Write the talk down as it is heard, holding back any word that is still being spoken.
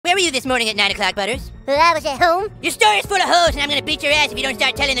were you this morning at 9 o'clock, Butters? I was at home. Your story's full of holes, and I'm gonna beat your ass if you don't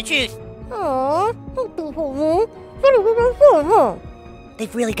start telling the truth.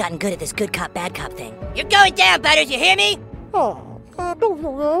 They've really gotten good at this good cop, bad cop thing. You're going down, Butters, you hear me? I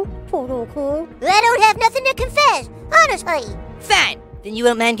don't have nothing to confess, honestly. Fine. Then you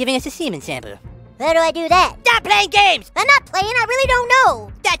won't mind giving us a semen sample. How do I do that? Stop playing games! I'm not playing, I really don't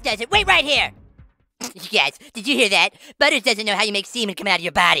know. That does it. Wait right here. Yes, did you hear that? Butters doesn't know how you make semen come out of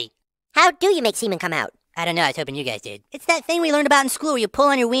your body. How do you make semen come out? I don't know, I was hoping you guys did. It's that thing we learned about in school where you pull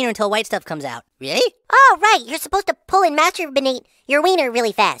on your wiener until white stuff comes out. Really? Oh, right, you're supposed to pull and masturbate your wiener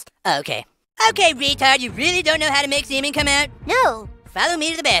really fast. Oh, okay. Okay, retard, you really don't know how to make semen come out? No. Follow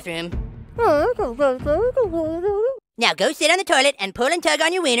me to the bathroom. Now go sit on the toilet and pull and tug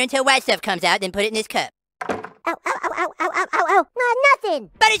on your wiener until white stuff comes out, then put it in this cup. Ow, ow, ow, ow, ow, ow, ow.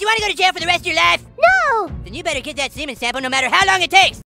 Nothing. Butters, you want to go to jail for the rest of your life? No! Then you better get that semen sample no matter how long it takes.